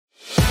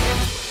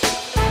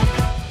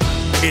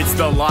It's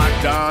the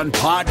Locked On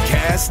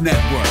Podcast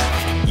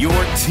Network, your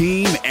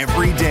team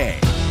every day.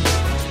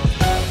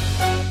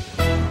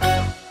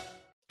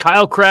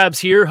 Kyle Krabs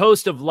here,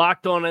 host of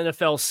Locked On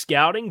NFL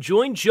Scouting.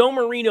 Join Joe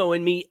Marino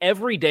and me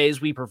every day as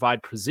we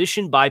provide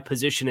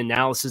position-by-position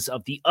analysis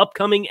of the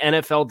upcoming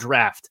NFL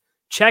Draft.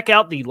 Check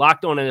out the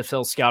Locked On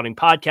NFL Scouting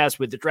podcast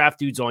with the Draft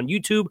Dudes on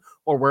YouTube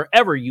or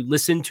wherever you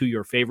listen to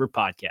your favorite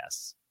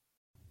podcasts.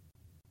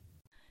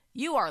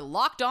 You are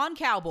Locked On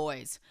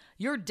Cowboys,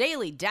 your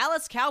daily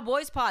Dallas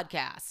Cowboys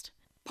podcast.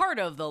 Part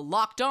of the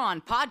Locked On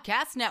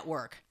Podcast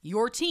Network,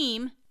 your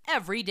team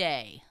every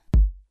day.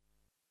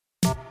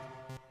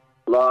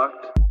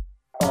 Locked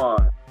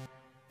On.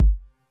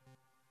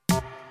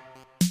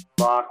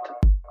 Locked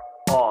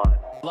On.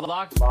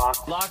 Locked On.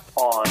 Locked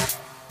On.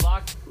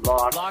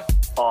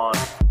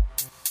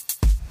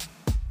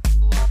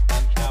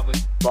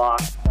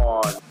 Locked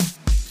On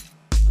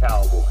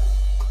Cowboys.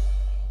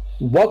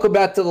 Welcome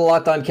back to the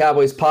Locked On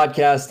Cowboys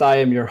podcast. I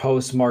am your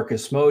host,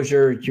 Marcus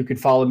Mosher. You can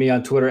follow me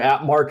on Twitter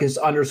at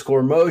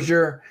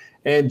Marcus_Mosher.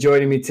 And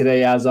joining me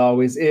today, as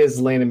always,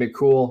 is Landon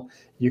McCool.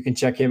 You can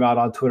check him out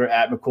on Twitter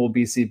at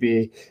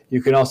McCoolBCB.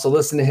 You can also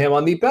listen to him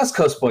on the Best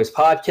Coast Boys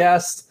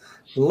podcast.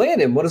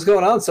 Landon, what is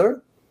going on,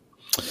 sir?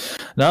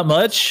 Not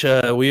much.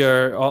 We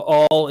are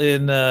all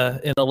in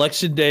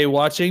election day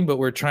watching, but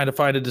we're trying to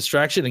find a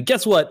distraction. And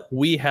guess what?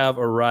 We have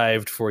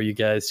arrived for you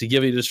guys to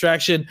give you a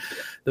distraction.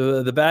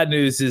 The bad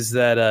news is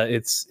that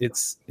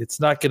it's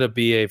not going to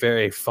be a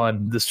very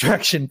fun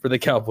distraction for the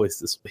Cowboys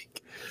this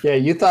week. Yeah,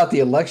 you thought the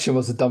election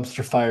was a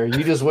dumpster fire.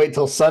 You just wait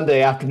till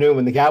Sunday afternoon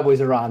when the Cowboys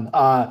are on.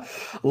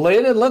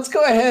 Landon, let's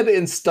go ahead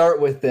and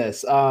start with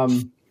this.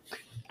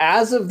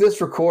 As of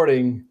this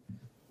recording,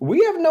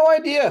 we have no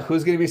idea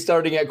who's going to be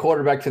starting at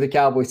quarterback for the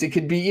Cowboys. It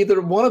could be either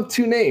one of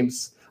two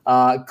names,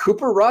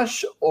 Cooper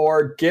Rush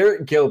or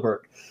Garrett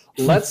Gilbert.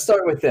 Let's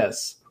start with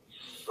this.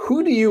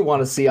 Who do you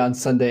want to see on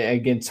Sunday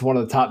against one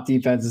of the top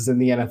defenses in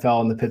the NFL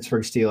and the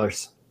Pittsburgh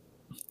Steelers?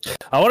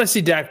 I want to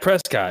see Dak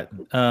Prescott,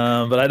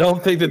 but I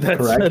don't think that's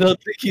correct. I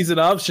don't think he's an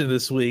option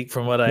this week,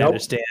 from what I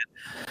understand.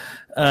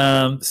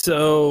 I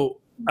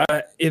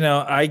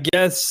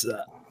guess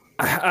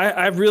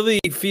I really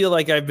feel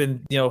like I've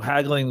been,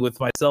 haggling with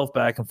myself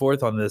back and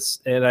forth on this,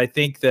 and I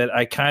think that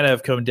I kind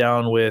of come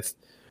down with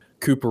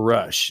Cooper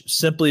Rush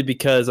simply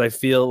because I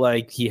feel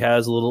like he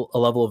has a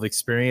level of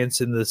experience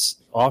in this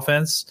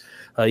offense,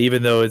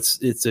 even though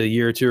it's a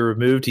year or two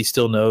removed. He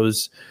still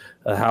knows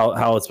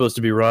how it's supposed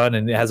to be run,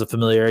 and it has a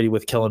familiarity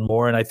with Kellen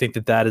Moore, and I think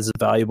that is a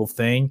valuable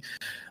thing.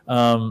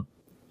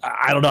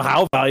 I don't know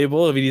how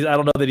valuable. I mean, I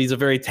don't know that he's a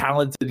very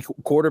talented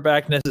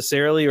quarterback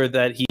necessarily, or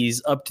that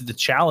he's up to the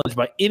challenge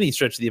by any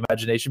stretch of the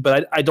imagination.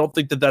 But I don't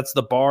think that that's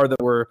the bar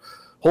that we're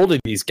holding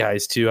these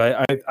guys to.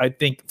 I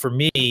think for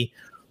me,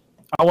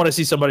 I want to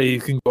see somebody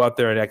who can go out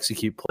there and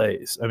execute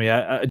plays. I mean,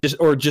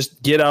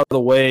 just get out of the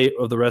way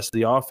of the rest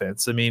of the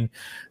offense. I mean,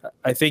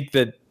 I think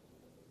that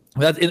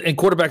and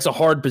quarterback's a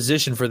hard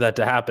position for that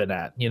to happen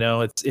at.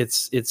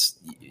 It's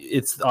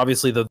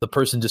obviously the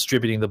person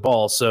distributing the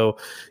ball, so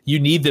you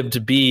need them to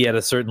be at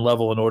a certain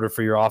level in order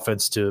for your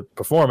offense to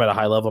perform at a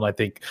high level, and I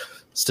think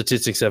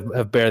statistics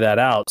have bear that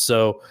out.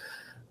 So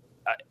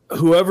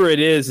whoever it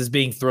is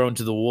being thrown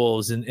to the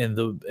wolves in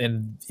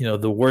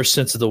the worst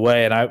sense of the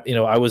way. And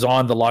I was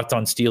on the Locked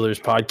On Steelers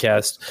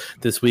podcast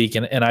this week,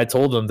 and I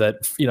told them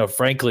that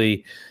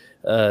frankly,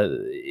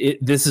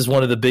 this is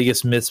one of the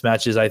biggest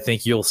mismatches I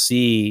think you'll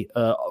see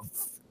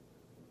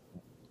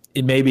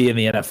maybe in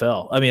the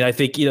NFL. I mean, I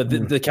think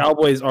the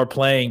Cowboys are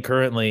playing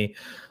currently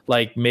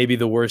like maybe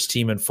the worst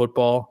team in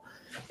football,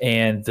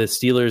 and the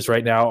Steelers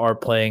right now are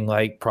playing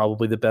like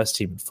probably the best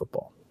team in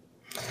football.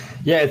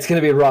 Yeah, it's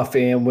going to be rough.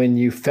 And when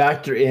you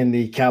factor in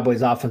the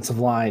Cowboys offensive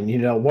line,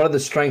 one of the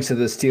strengths of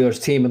the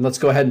Steelers team, and let's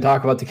go ahead and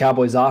talk about the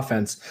Cowboys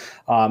offense.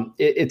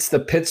 It's the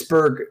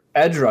Pittsburgh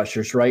edge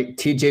rushers, right?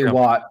 TJ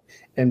Watt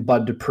and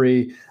Bud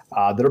Dupree.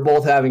 They're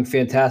both having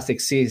fantastic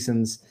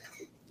seasons.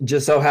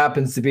 Just so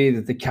happens to be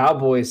that the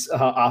Cowboys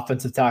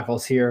offensive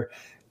tackles here,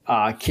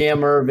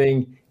 Cam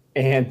Irving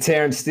and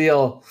Terrence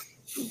Steele,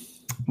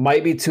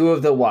 might be two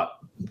of the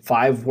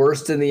 5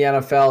 worst in the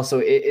NFL. So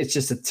it's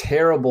just a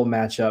terrible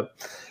matchup.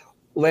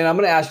 Lane, I'm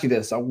going to ask you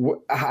this.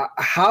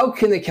 How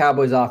can the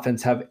Cowboys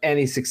offense have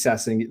any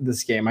success in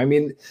this game? I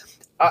mean,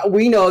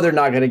 we know they're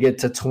not going to get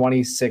to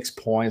 26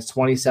 points,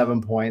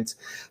 27 points,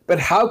 but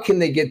how can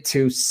they get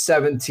to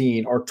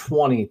 17 or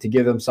 20 to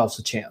give themselves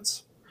a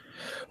chance?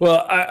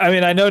 Well, I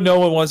mean, I know no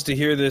one wants to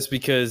hear this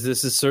because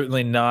this is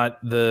certainly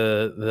not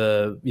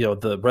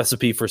the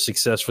recipe for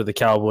success for the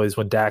Cowboys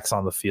when Dak's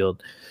on the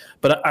field.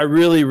 But I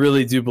really,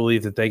 really do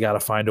believe that they got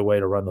to find a way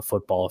to run the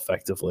football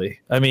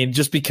effectively. I mean,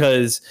 just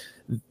because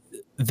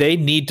they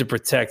need to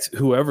protect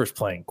whoever's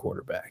playing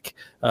quarterback.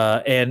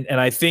 And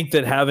I think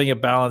that having a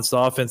balanced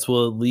offense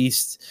will at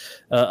least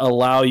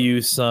allow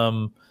you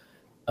some,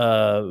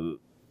 option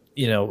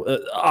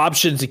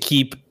to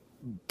keep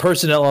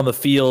personnel on the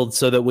field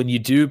so that when you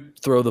do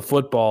throw the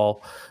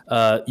football,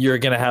 you're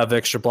going to have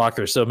extra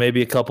blockers. So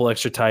maybe a couple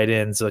extra tight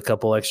ends, a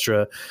couple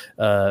extra,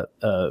 a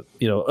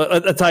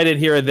tight end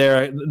here and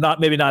there.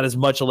 Maybe not as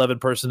much 11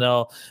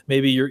 personnel.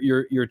 Maybe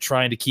you're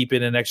trying to keep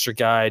in an extra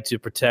guy to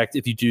protect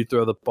if you do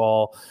throw the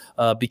ball,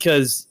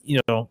 because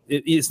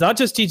it's not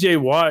just T.J.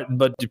 Watt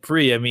but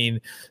Dupree. I mean,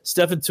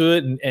 Stephen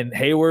Tuitt and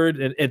Hayward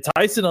and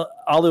Tyson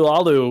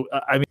Alualu.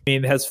 I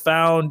mean, has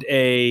found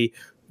a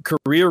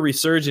career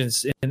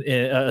resurgence in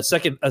a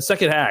second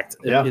act,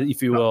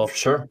 if you will,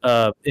 sure,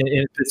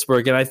 in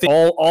Pittsburgh. And I think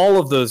all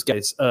of those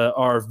guys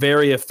are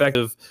very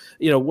effective,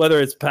 whether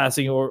it's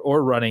passing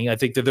or running. I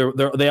think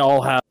that they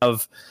all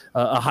have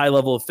a high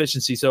level of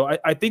efficiency. So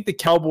I think the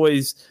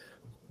Cowboys,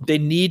 they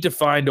need to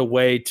find a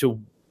way to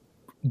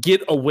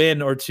get a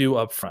win or two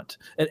up front.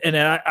 And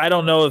I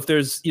don't know if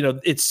there's,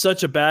 it's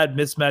such a bad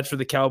mismatch for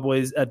the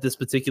Cowboys at this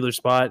particular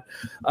spot.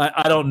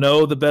 I don't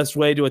know the best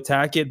way to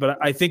attack it, but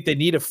I think they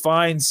need to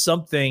find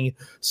something,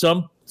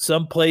 some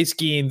play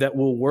scheme that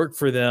will work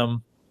for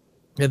them,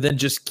 and then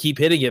just keep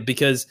hitting it.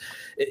 Because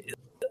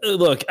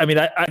look, I mean,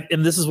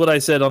 and this is what I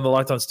said on the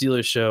Locked On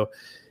Steelers show.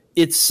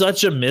 It's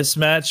such a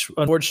mismatch,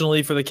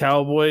 unfortunately, for the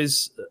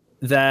Cowboys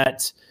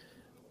that,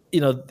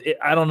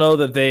 I don't know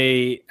that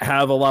they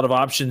have a lot of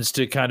options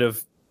to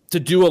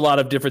do a lot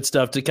of different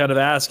stuff, to kind of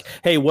ask,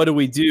 hey, what do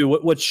we do?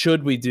 What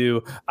should we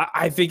do?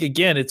 I think,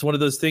 again, it's one of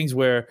those things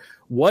where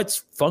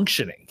what's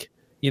functioning?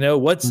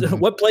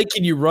 What play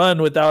can you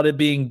run without it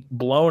being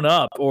blown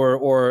up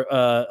or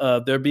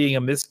there being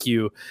a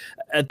miscue?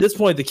 At this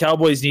point, the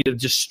Cowboys need to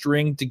just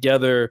string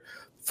together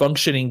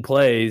functioning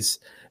plays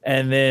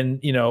and then,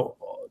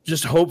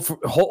 just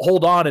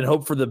hold on and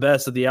hope for the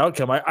best of the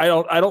outcome. I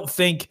don't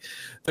think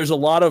there's a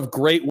lot of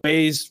great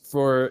ways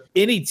for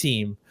any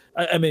team.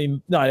 I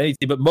mean, not any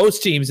team, but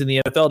most teams in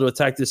the NFL to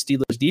attack the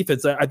Steelers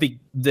defense. I think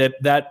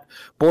that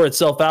bore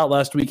itself out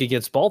last week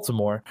against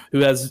Baltimore, who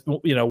has,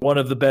 one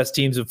of the best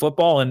teams in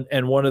football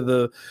and one of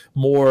the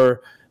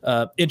more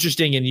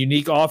interesting and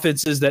unique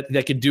offenses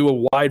that can do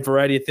a wide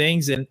variety of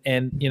things. And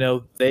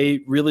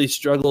they really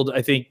struggled,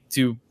 I think,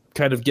 to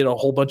kind of get a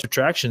whole bunch of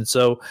traction.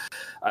 So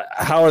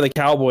how are the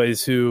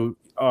Cowboys, who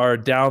are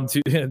down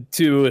to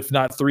two, if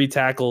not three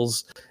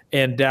tackles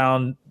and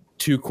down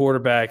two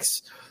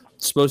quarterbacks,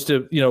 supposed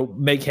to,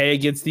 make hay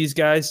against these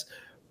guys?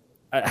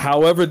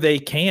 However they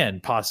can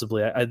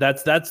possibly.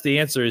 That's the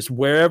answer, is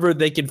wherever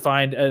they can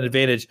find an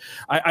advantage.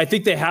 I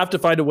think they have to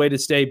find a way to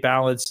stay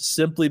balanced,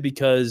 simply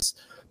because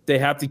they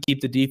have to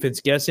keep the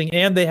defense guessing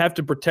and they have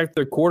to protect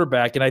their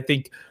quarterback. And I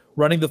think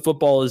running the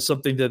football is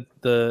something that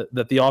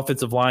the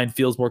offensive line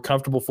feels more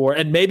comfortable for.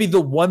 And maybe the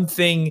one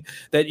thing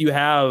that you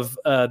have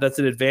that's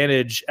an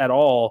advantage at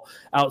all,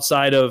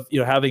 outside of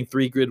having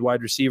three good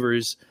wide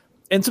receivers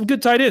and some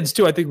good tight ends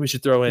too, I think we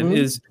should throw in,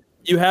 is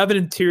you have an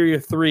interior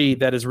three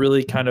that is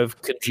really kind of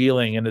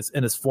congealing and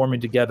is forming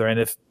together. And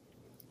if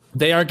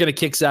they aren't going to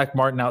kick Zach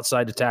Martin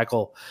outside to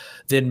tackle,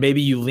 then maybe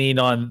you lean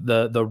on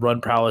the run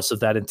prowess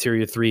of that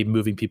interior three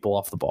moving people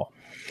off the ball.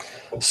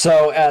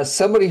 So as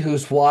somebody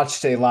who's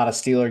watched a lot of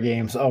Steeler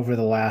games over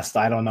the last,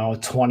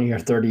 20 or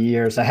 30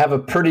 years, I have a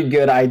pretty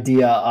good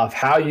idea of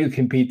how you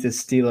can beat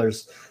this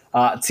Steelers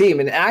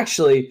team. And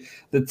actually,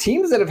 the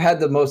teams that have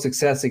had the most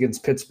success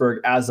against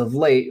Pittsburgh as of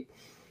late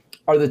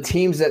are the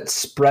teams that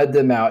spread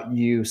them out,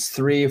 use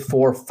 3,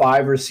 4,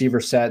 5 receiver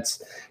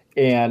sets,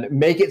 and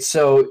make it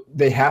so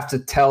they have to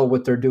tell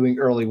what they're doing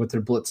early with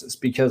their blitzes,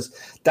 because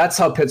that's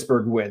how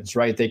Pittsburgh wins,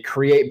 right? They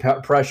create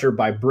pressure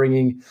by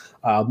bringing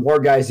more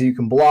guys that you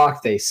can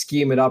block. They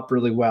scheme it up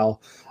really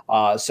well.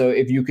 So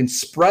if you can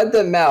spread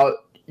them out,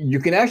 you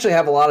can actually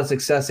have a lot of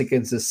success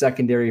against the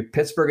secondary.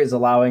 Pittsburgh is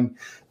allowing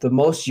the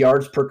most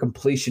yards per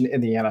completion in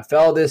the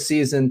NFL this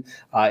season.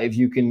 If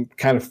you can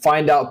kind of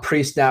find out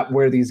pre-snap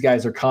where these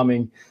guys are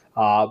coming,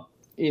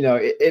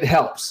 it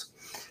helps.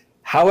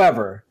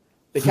 However,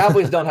 the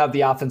Cowboys don't have the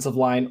offensive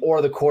line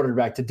or the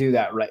quarterback to do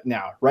that right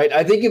now, right?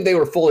 I think if they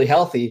were fully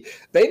healthy,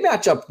 they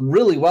match up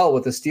really well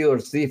with the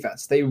Steelers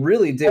defense. They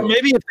really do. Or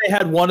maybe if they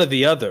had one or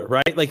the other,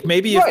 right? Like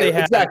maybe if they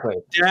had Dak,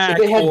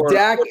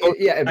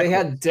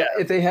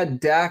 if they had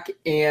Dak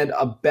and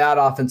a bad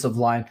offensive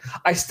line,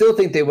 I still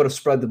think they would have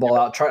spread the ball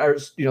out,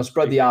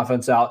 spread the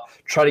offense out,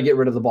 try to get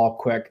rid of the ball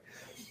quick.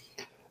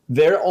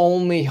 Their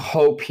only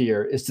hope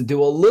here is to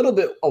do a little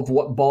bit of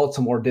what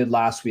Baltimore did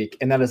last week,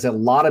 and that is a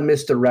lot of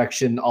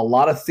misdirection, a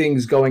lot of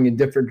things going in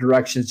different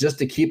directions just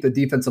to keep the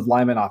defensive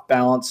linemen off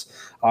balance.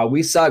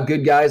 We saw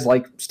good guys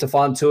like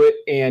Stephon Tuitt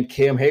and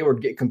Cam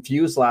Hayward get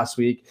confused last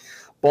week.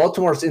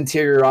 Baltimore's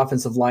interior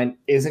offensive line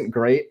isn't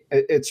great.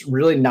 It's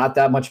really not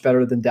that much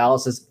better than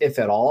Dallas's, if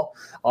at all.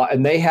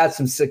 And they had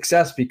some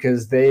success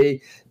because they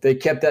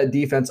kept that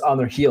defense on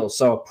their heels.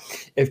 So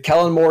if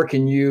Kellen Moore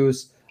can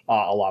use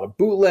a lot of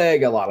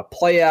bootleg, a lot of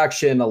play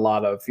action, a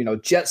lot of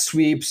jet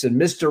sweeps and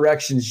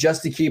misdirections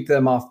just to keep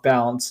them off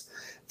balance,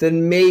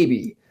 then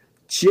maybe,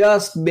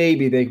 just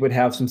maybe, they would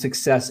have some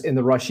success in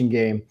the rushing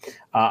game.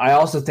 I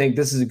also think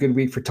this is a good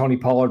week for Tony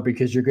Pollard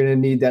because you're going to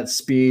need that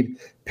speed.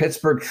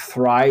 Pittsburgh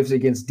thrives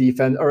against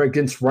defense or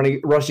against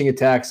rushing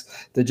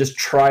attacks that just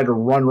try to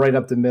run right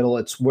up the middle.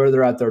 It's where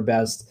they're at their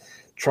best.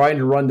 trying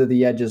to run to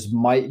the edges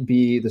might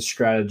be the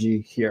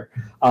strategy here.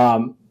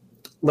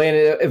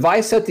 Landon, if I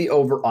set the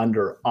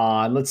over-under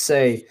on, let's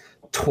say,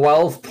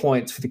 12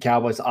 points for the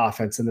Cowboys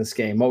offense in this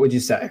game, what would you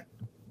say?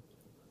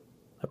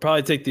 I'd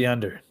probably take the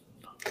under.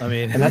 I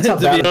mean, and that's how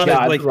bad it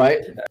got,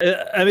 right?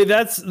 I mean,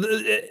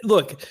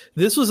 look,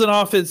 this was an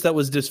offense that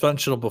was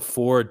dysfunctional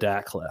before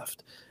Dak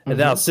left. And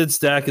now since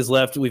Dak has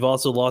left, we've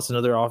also lost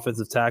another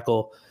offensive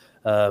tackle.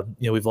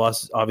 We've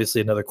lost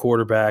obviously another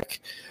quarterback.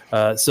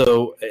 They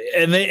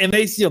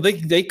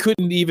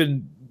couldn't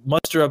even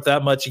muster up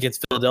that much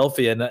against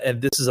Philadelphia,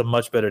 and this is a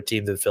much better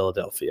team than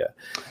Philadelphia.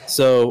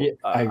 So yeah,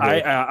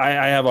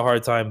 I have a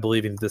hard time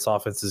believing that this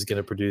offense is going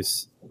to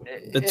produce.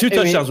 The 2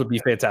 touchdowns would be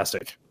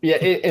fantastic. Yeah,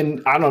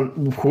 and I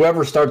don't.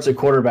 Whoever starts at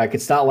quarterback,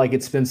 it's not like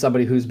it's been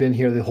somebody who's been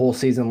here the whole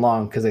season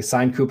long, because they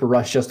signed Cooper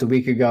Rush just a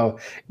week ago.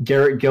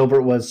 Garrett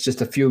Gilbert was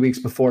just a few weeks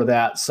before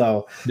that.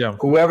 So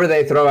whoever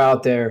they throw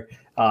out there,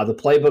 the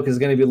playbook is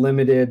going to be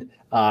limited.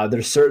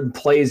 There's certain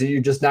plays that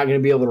you're just not going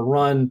to be able to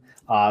run.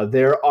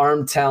 Their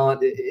arm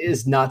talent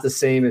is not the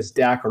same as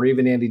Dak or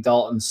even Andy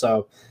Dalton,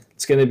 so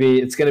it's going to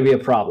be a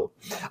problem.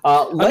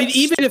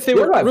 Even if they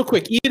were real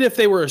quick, even if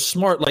they were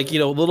smart, like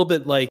a little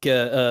bit like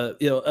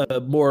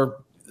a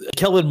more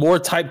Kellen Moore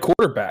type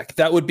quarterback,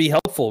 that would be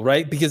helpful,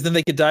 right? Because then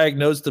they could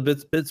diagnose the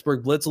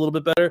Pittsburgh blitz a little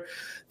bit better.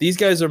 These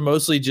guys are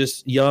mostly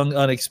just young,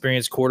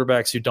 unexperienced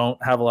quarterbacks who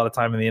don't have a lot of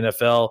time in the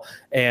NFL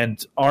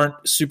and aren't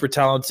super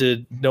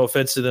talented. No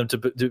offense to them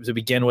to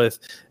begin with,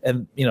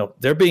 and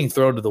they're being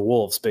thrown to the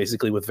wolves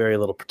basically with very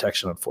little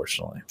protection,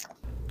 unfortunately.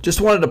 Just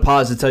wanted to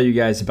pause to tell you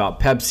guys about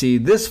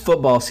Pepsi. This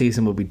football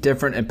season will be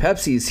different, and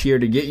Pepsi is here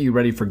to get you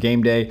ready for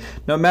game day,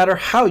 no matter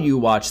how you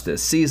watch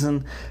this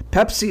season.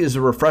 Pepsi is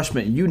a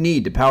refreshment you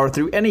need to power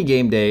through any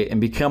game day and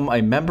become a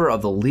member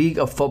of the League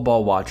of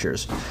Football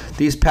Watchers.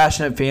 These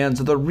passionate fans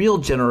are the real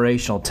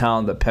generational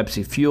talent that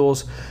Pepsi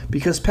fuels,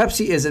 because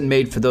Pepsi isn't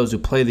made for those who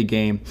play the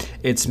game,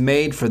 it's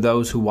made for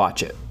those who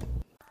watch it.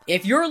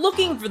 If you're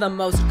looking for the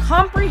most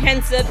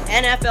comprehensive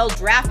NFL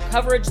draft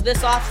coverage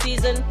this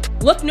offseason,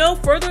 look no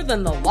further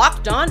than the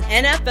Locked On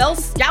NFL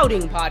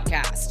Scouting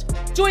Podcast.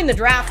 Join the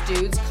draft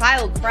dudes,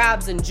 Kyle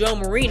Krabs and Joe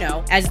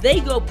Marino, as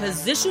they go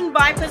position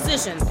by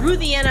position through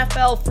the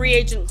NFL free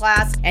agent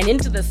class and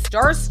into the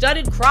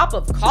star-studded crop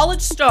of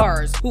college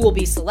stars who will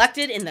be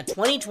selected in the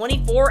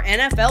 2024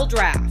 NFL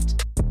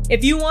Draft.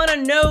 If you want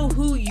to know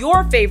who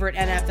your favorite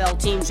NFL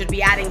team should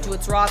be adding to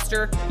its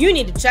roster, you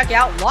need to check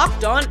out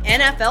Locked On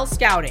NFL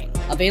Scouting,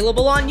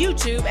 available on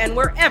YouTube and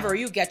wherever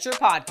you get your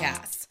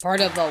podcasts. Part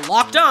of the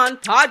Locked On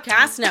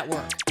Podcast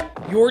Network,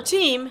 your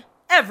team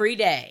every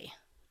day.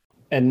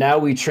 And now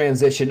we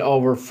transition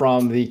over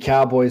from the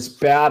Cowboys'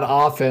 bad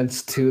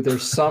offense to their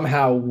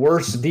somehow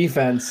worse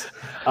defense,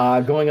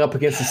 going up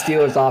against the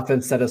Steelers'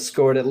 offense that has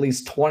scored at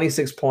least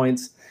 26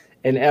 points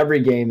in every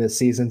game this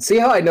season. See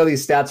how I know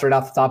these stats right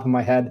off the top of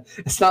my head?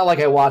 It's not like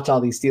I watch all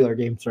these Steeler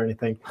games or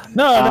anything.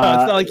 No,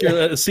 it's not like you're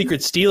a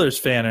secret Steelers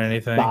fan or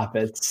anything.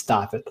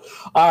 Stop it.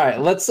 All right,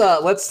 let's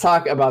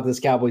talk about this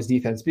Cowboys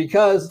defense,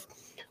 because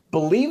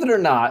believe it or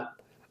not,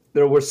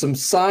 there were some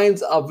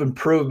signs of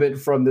improvement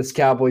from this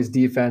Cowboys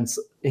defense,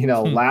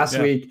 last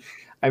week.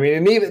 I mean,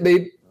 and even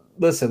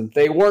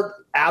they weren't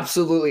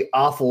absolutely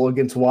awful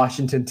against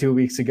Washington 2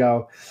 weeks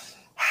ago.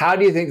 How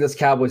do you think this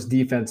Cowboys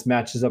defense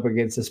matches up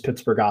against this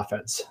Pittsburgh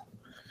offense?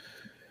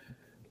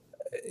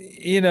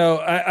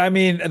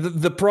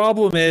 The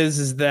problem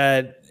is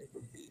that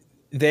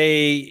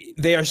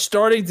they are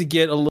starting to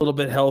get a little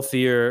bit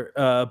healthier,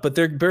 but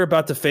they're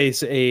about to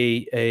face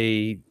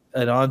an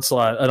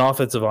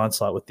offensive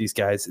onslaught with these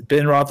guys.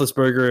 Ben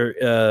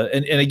Roethlisberger,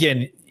 and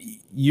again,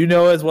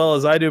 as well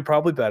as I do,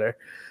 probably better.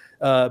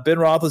 Ben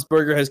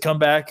Roethlisberger has come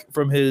back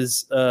from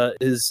his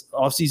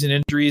offseason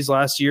injuries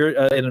last year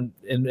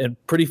in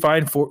pretty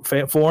fine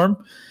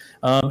form.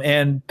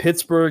 And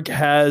Pittsburgh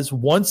has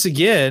once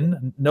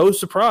again, no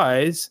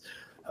surprise,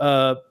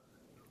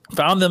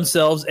 found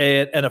themselves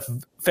at a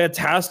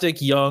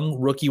fantastic young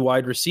rookie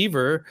wide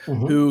receiver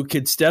who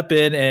could step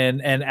in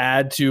and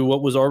add to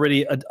what was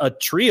already a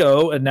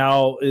trio and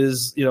now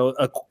is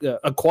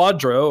a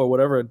quadro or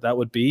whatever that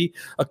would be,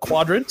 a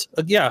quadrant,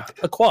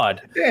 a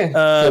quad.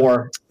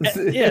 Four.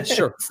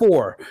 Sure,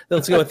 4.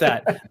 Let's go with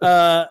that.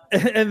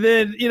 And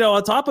then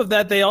on top of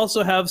that, they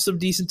also have some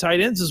decent tight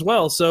ends as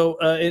well. So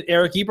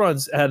Eric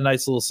Ebron's had a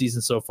nice little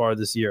season so far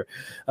this year.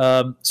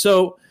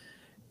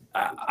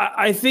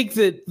 I think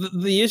that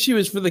the issue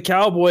is for the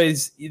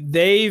Cowboys,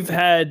 they've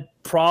had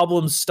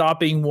problems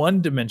stopping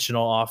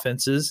one-dimensional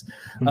offenses.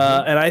 And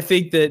I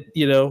think that,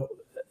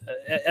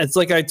 it's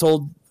like I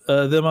told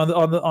them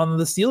on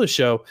the Steelers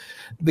show,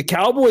 the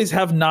Cowboys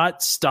have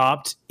not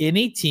stopped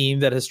any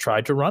team that has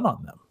tried to run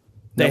on them.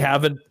 They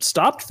haven't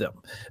stopped them.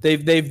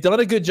 They've done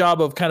a good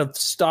job of kind of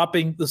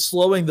slowing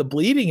the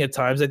bleeding at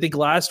times. I think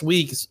last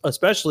week,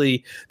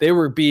 especially, they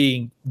were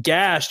being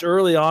gashed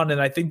early on,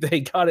 and I think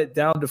they got it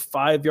down to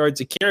 5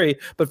 yards a carry.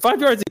 But 5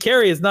 yards a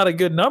carry is not a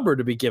good number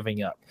to be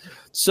giving up.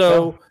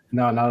 So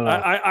no.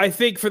 I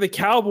think for the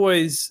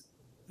Cowboys,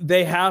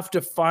 they have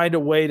to find a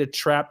way to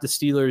trap the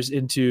Steelers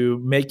into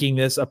making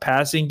this a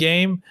passing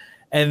game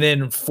and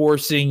then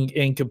forcing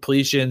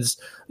incompletions,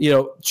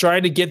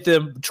 trying to get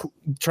the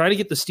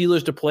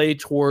Steelers to play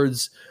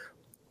towards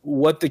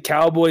what the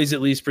Cowboys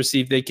at least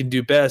perceive they can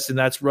do best, and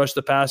that's rush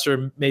the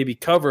passer, maybe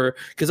cover.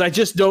 Because I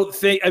just don't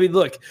think. I mean,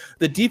 look,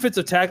 the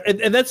defensive tackle,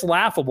 and that's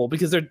laughable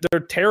because they're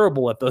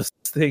terrible at those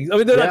things. I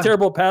mean, they're not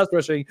terrible at pass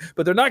rushing,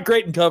 but they're not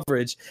great in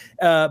coverage.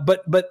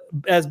 But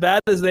as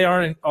bad as they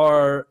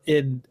are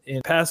in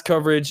pass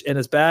coverage, and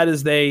as bad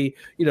as they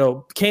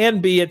can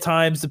be at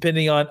times,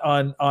 depending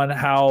on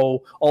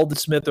how Aldon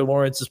Smith or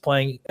Lawrence is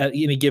playing at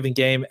any given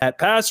game at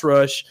pass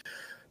rush.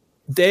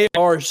 They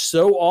are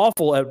so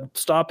awful at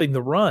stopping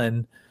the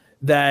run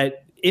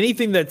that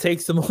anything that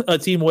takes a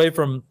team away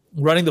from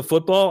running the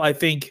football, I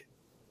think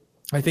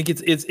it's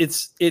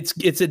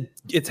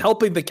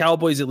helping the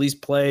Cowboys at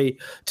least play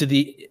to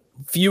the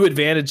few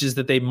advantages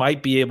that they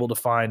might be able to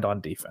find on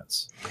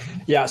defense.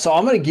 Yeah, so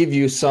I'm going to give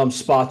you some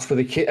spots for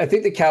I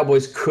think the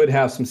Cowboys could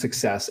have some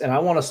success, and I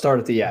want to start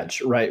at the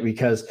edge, right?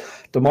 Because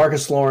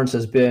DeMarcus Lawrence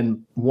has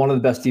been one of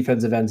the best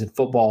defensive ends in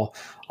football.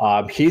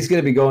 He's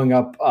going to be going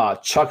up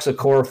Chuck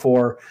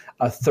Okorafor,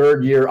 a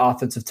third-year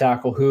offensive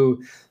tackle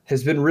who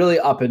has been really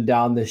up and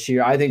down this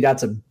year. I think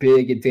that's a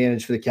big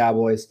advantage for the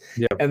Cowboys.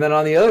 Yep. And then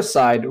on the other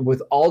side,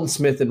 with Aldon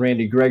Smith and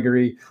Randy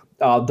Gregory,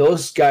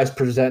 those guys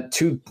present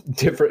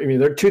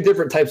they're two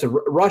different types of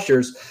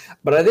rushers,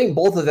 but I think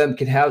both of them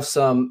can have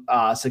some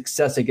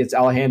success against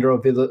Alejandro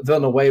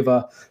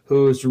Villanueva,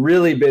 who's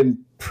really been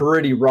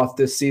pretty rough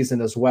this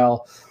season as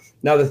well.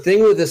 Now, the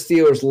thing with the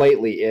Steelers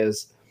lately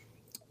is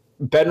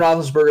Ben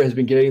Roethlisberger has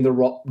been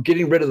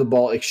getting rid of the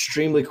ball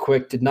extremely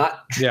quick, did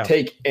not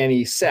take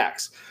any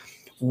sacks.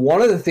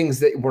 One of the things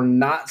that we're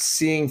not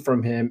seeing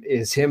from him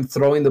is him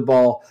throwing the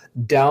ball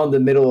down the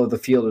middle of the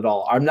field at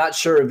all. I'm not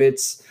sure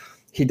if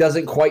he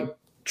doesn't quite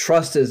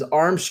trust his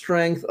arm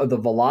strength or the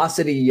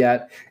velocity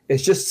yet.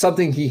 It's just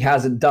something he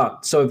hasn't done.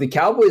 So if the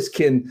Cowboys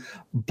can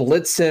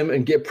blitz him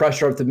and get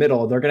pressure up the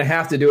middle, they're going to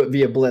have to do it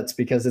via blitz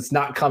because it's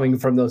not coming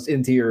from those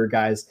interior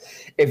guys.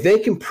 If they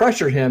can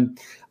pressure him,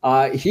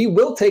 he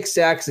will take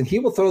sacks and he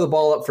will throw the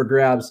ball up for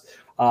grabs.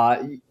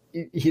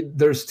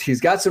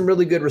 He's got some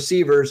really good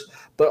receivers,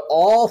 but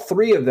all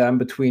three of them,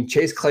 between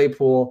Chase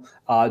Claypool,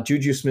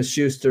 Juju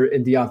Smith-Schuster,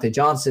 and Deontay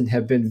Johnson,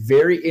 have been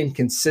very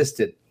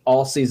inconsistent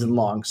all season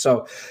long.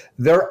 So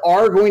there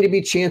are going to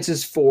be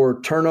chances for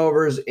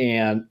turnovers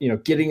and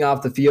getting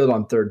off the field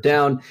on third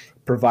down,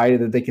 provided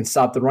that they can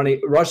stop the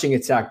rushing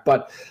attack.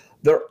 But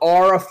there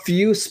are a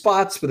few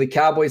spots where the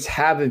Cowboys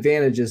have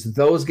advantages.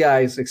 Those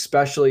guys,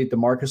 especially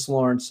DeMarcus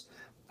Lawrence,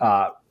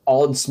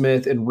 Aldon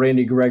Smith, and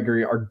Randy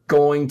Gregory, are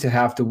going to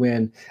have to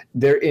win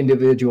their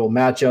individual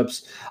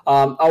matchups.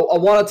 I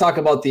want to talk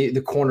about the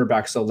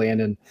cornerbacks, though,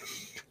 Landon.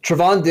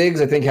 Trevon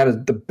Diggs, I think,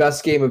 had the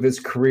best game of his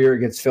career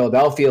against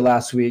Philadelphia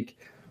last week.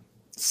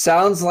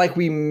 Sounds like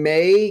we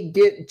may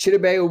get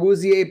Chidobe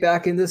Awuzie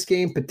back in this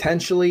game,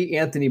 potentially.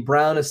 Anthony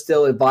Brown is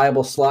still a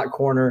viable slot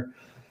corner.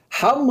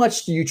 How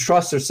much do you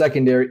trust their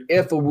secondary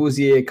if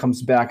Awuzie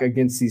comes back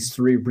against these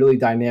three really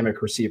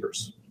dynamic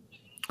receivers?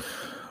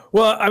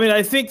 Well, I mean,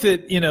 I think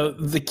that,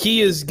 the key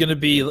is going to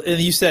be,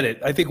 and you said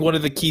it, I think one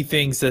of the key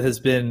things that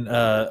has been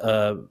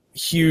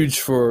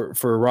huge for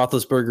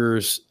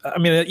Roethlisberger's, I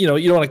mean, you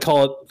don't want to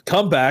call it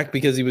comeback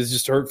because he was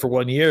just hurt for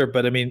 1 year,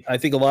 but I mean, I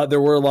think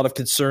there were a lot of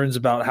concerns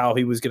about how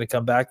he was going to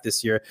come back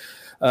this year.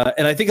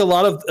 And I think a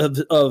lot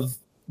of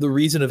the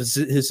reason of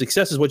his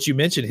success is what you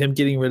mentioned, him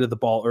getting rid of the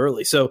ball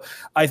early. So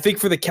I think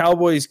for the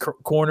Cowboys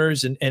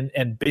corners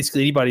and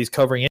basically anybody who's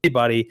covering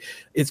anybody,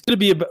 it's going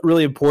to be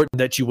really important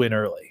that you win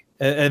early.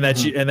 And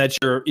that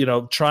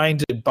you're trying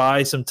to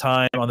buy some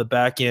time on the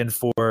back end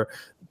for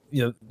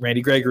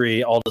Randy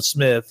Gregory, Aldon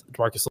Smith,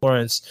 DeMarcus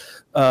Lawrence,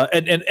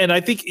 and I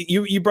think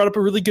you brought up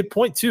a really good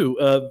point too.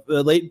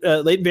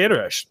 Leighton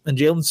Vander Esch and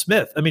Jalen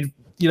Smith. I mean,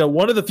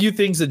 one of the few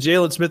things that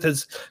Jalen Smith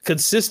has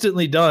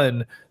consistently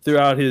done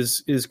throughout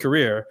his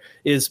career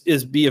is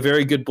be a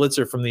very good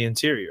blitzer from the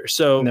interior.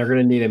 So and they're going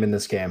to need him in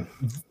this game.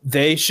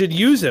 They should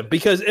use him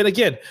because, and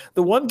again,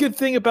 the one good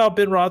thing about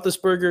Ben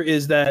Roethlisberger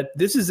is that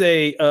this is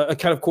a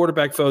kind of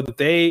quarterback foe that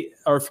they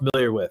are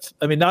familiar with.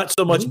 I mean, not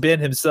so much Ben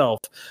himself,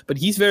 but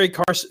he's very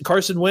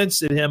Carson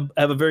Wentz and him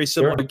have a very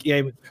similar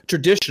game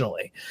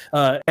traditionally.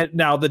 And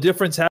now the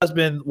difference has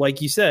been,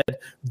 like you said,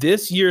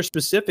 this year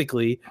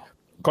specifically,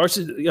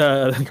 Carson,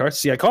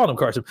 I called him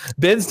Carson.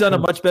 Ben's done a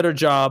much better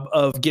job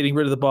of getting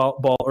rid of the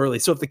ball early.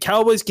 So if the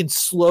Cowboys can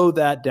slow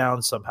that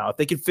down somehow, if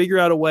they can figure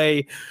out a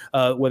way,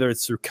 whether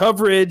it's through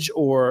coverage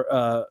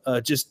or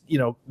just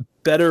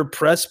better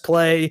press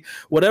play,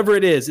 whatever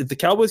it is, if the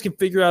Cowboys can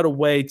figure out a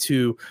way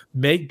to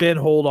make Ben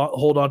hold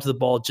on to the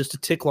ball just a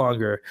tick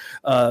longer,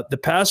 the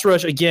pass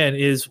rush again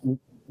is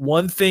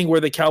one thing where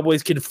the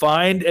Cowboys can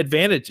find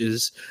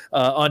advantages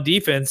on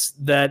defense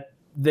that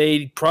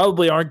they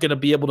probably aren't going to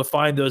be able to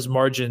find those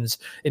margins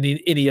in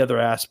any other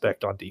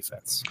aspect on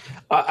defense.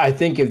 I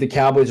think if the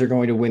Cowboys are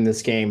going to win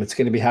this game, it's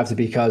going to have to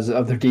be because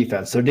of their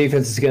defense. Their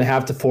defense is going to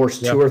have to force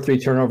 2 or 3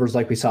 turnovers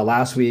like we saw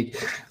last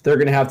week. They're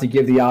going to have to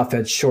give the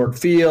offense short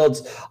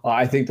fields.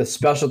 I think the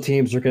special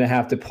teams are going to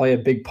have to play a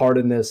big part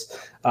in this.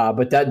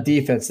 But that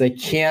defense, they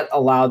can't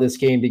allow this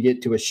game to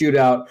get to a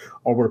shootout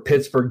or where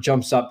Pittsburgh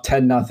jumps up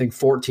 10-0,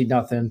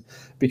 14-0,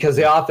 because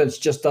the offense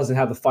just doesn't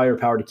have the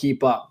firepower to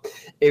keep up.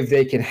 If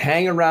they can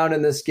hang around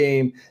in this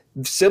game,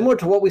 similar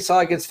to what we saw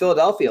against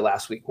Philadelphia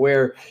last week,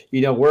 where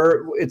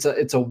it's a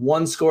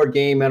 1-score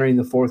game entering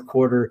the fourth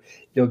quarter,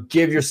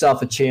 give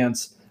yourself a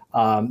chance.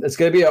 It's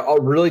going to be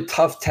a really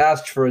tough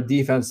task for a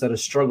defense that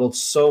has struggled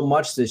so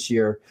much this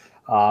year,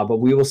 but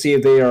we will see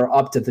if they are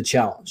up to the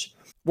challenge.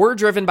 We're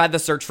driven by the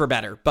search for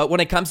better, but when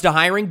it comes to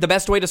hiring, the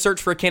best way to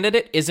search for a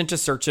candidate isn't to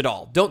search at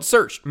all. Don't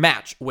search,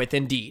 match with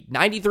Indeed.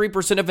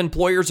 93% of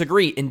employers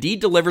agree Indeed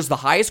delivers the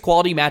highest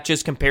quality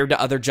matches compared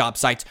to other job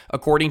sites,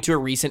 according to a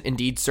recent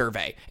Indeed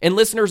survey. And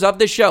listeners of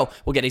this show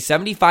will get a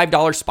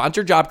 $75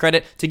 sponsored job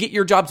credit to get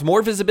your jobs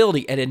more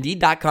visibility at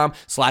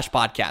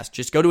Indeed.com/podcast.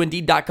 Just go to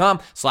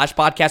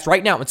Indeed.com/podcast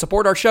right now and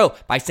support our show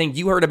by saying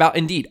you heard about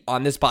Indeed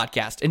on this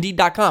podcast.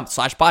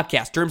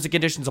 Indeed.com/podcast. Terms and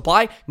conditions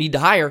apply. Need to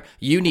hire?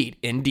 You need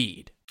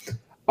Indeed.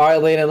 All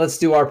right, Lena, let's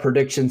do our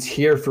predictions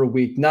here for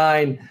Week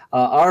 9.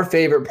 Our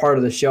favorite part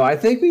of the show. I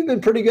think we've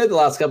been pretty good the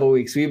last couple of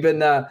weeks. We've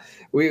been, I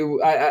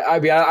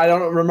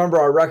don't remember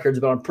our records,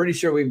 but I'm pretty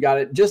sure we've got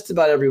it just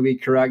about every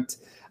week correct.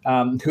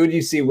 Who do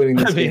you see winning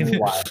this game and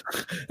why?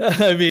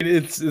 I mean,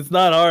 it's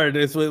not hard.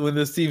 It's when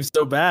this team's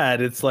so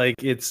bad. It's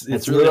like it's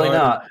really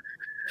not.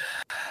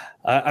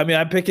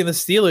 I'm picking the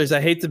Steelers.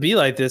 I hate to be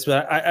like this,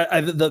 but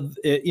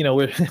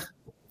we're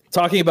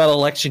talking about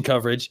election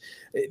coverage.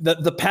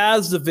 The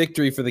paths of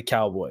victory for the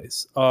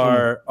Cowboys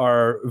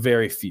are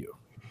very few.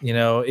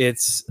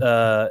 It's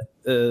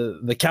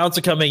the counts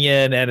are coming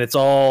in, and it's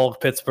all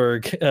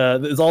Pittsburgh.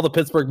 It's all the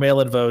Pittsburgh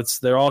mail-in votes.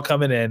 They're all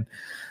coming in,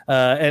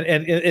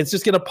 and it's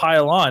just going to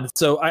pile on.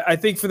 So I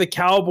think for the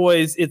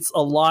Cowboys, it's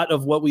a lot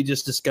of what we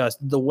just discussed.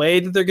 The way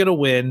that they're going to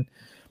win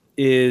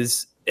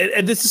is.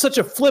 And this is such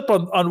a flip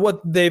on what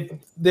they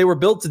were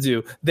built to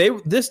do.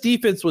 This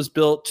defense was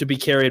built to be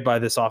carried by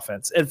this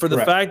offense, and for the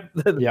fact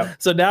that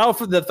so now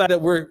for the fact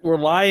that we're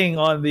lying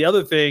on the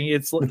other thing,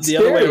 it's the scary.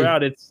 Other way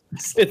around.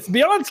 It's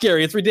beyond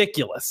scary. It's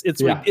ridiculous.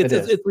 It's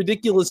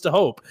ridiculous to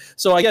hope.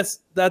 So I guess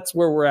that's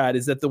where we're at.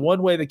 Is that the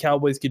one way the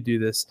Cowboys could do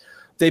this?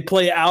 They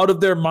play out of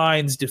their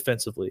minds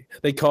defensively.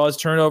 They cause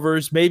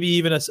turnovers, maybe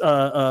even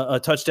a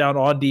touchdown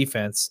on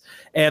defense.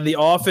 And the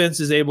offense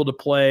is able to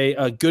play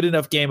a good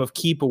enough game of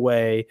keep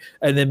away,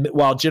 and then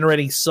while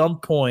generating some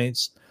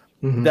points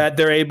that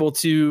they're able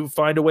to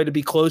find a way to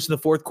be close in the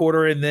fourth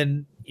quarter and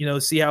then,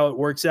 see how it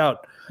works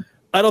out.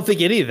 I don't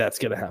think any of that's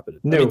going to happen.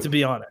 No. I mean, to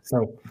be honest.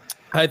 No.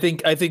 I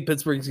think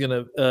Pittsburgh's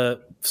going to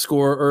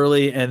score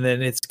early, and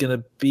then it's going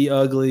to be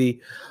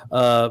ugly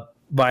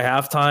by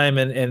halftime,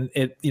 and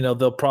it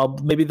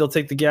they'll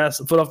take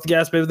the foot off the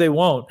gas, maybe they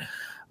won't.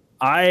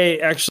 I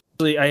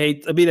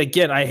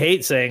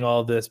hate saying all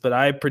of this, but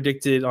I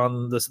predicted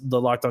on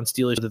the Locked On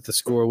Steelers that the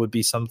score would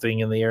be something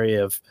in the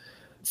area of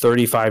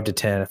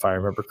 35-10, if I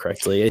remember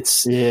correctly.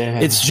 It's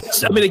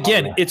just,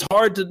 it's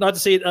hard not to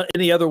say it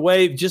any other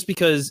way, just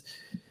because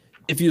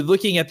if you're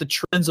looking at the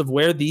trends of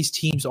where these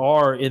teams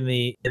are in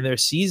their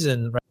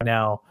season right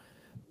now,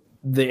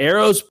 the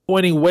arrow's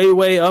pointing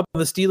way up on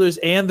the Steelers,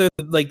 and they're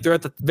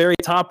at the very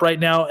top right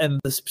now, and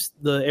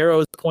the arrow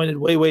is pointed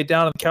way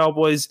down on the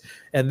Cowboys,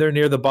 and they're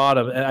near the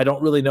bottom. And I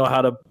don't really know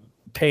how to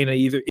paint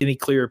any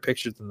clearer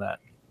picture than that.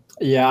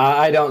 Yeah,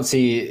 I don't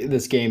see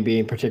this game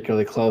being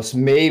particularly close.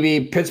 Maybe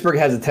Pittsburgh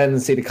has a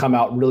tendency to come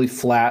out really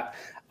flat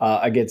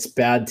against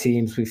bad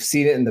teams. We've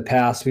seen it in the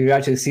past. We've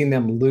actually seen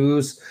them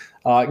lose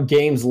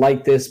games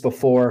like this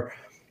before.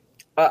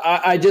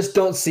 I just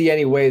don't see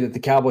any way that the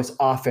Cowboys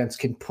offense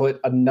can put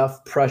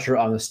enough pressure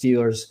on the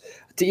Steelers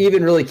to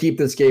even really keep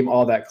this game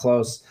all that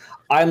close.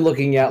 I'm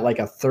looking at like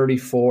a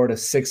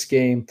 34-6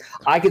 game.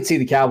 I could see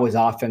the Cowboys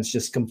offense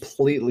just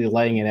completely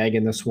laying an egg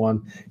in this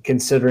one,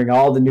 considering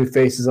all the new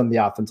faces on the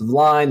offensive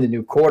line, the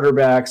new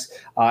quarterbacks,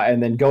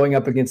 and then going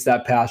up against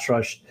that pass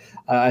rush.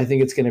 I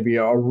think it's going to be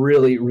a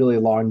really, really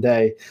long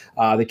day.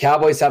 The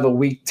Cowboys have a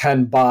Week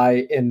 10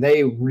 bye, and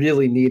they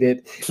really need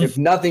it. If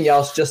nothing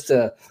else, just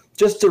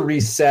to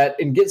reset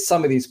and get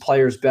some of these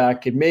players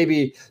back and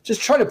maybe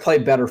just try to play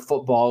better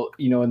football,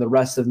 in the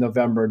rest of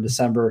November and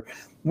December.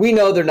 We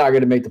know they're not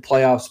going to make the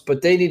playoffs,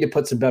 but they need to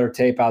put some better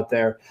tape out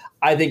there.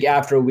 I think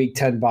after a Week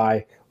 10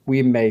 bye,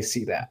 we may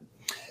see that.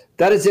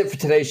 That is it for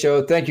today's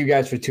show. Thank you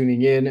guys for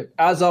tuning in.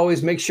 As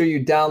always, make sure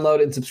you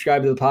download and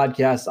subscribe to the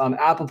podcast on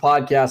Apple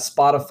Podcasts,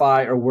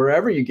 Spotify, or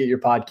wherever you get your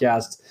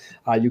podcasts.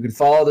 You can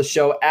follow the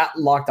show at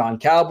Locked On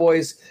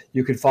Cowboys.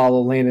 You can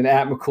follow Landon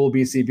at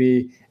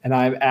McCoolBCB, and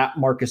I'm at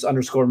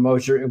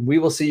Marcus_Mosher, and we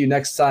will see you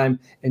next time.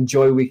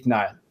 Enjoy Week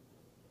 9.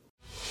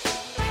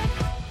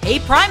 Hey,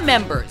 Prime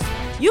members,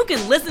 you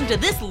can listen to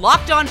this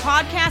Locked On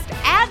podcast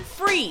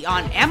ad-free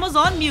on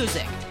Amazon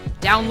Music.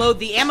 Download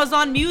the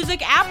Amazon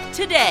Music app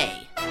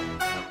today.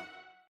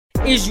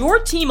 Is your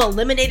team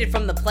eliminated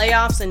from the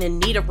playoffs and in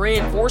need of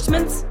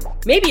reinforcements?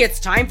 Maybe it's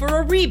time for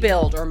a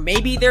rebuild, or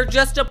maybe they're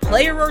just a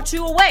player or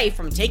two away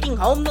from taking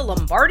home the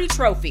Lombardi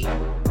Trophy.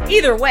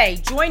 Either way,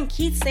 join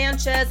Keith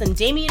Sanchez and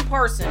Damian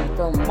Parson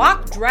for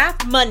Mock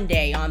Draft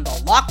Monday on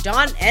the Locked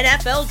On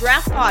NFL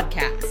Draft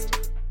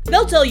Podcast.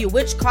 They'll tell you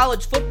which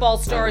college football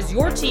stars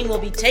your team will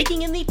be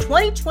taking in the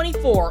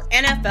 2024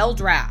 NFL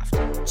Draft.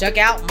 Check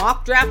out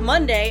Mock Draft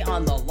Monday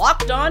on the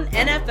Locked On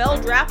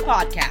NFL Draft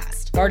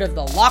Podcast, part of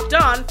the Locked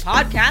On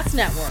Podcast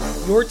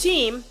Network, your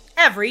team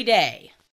every day.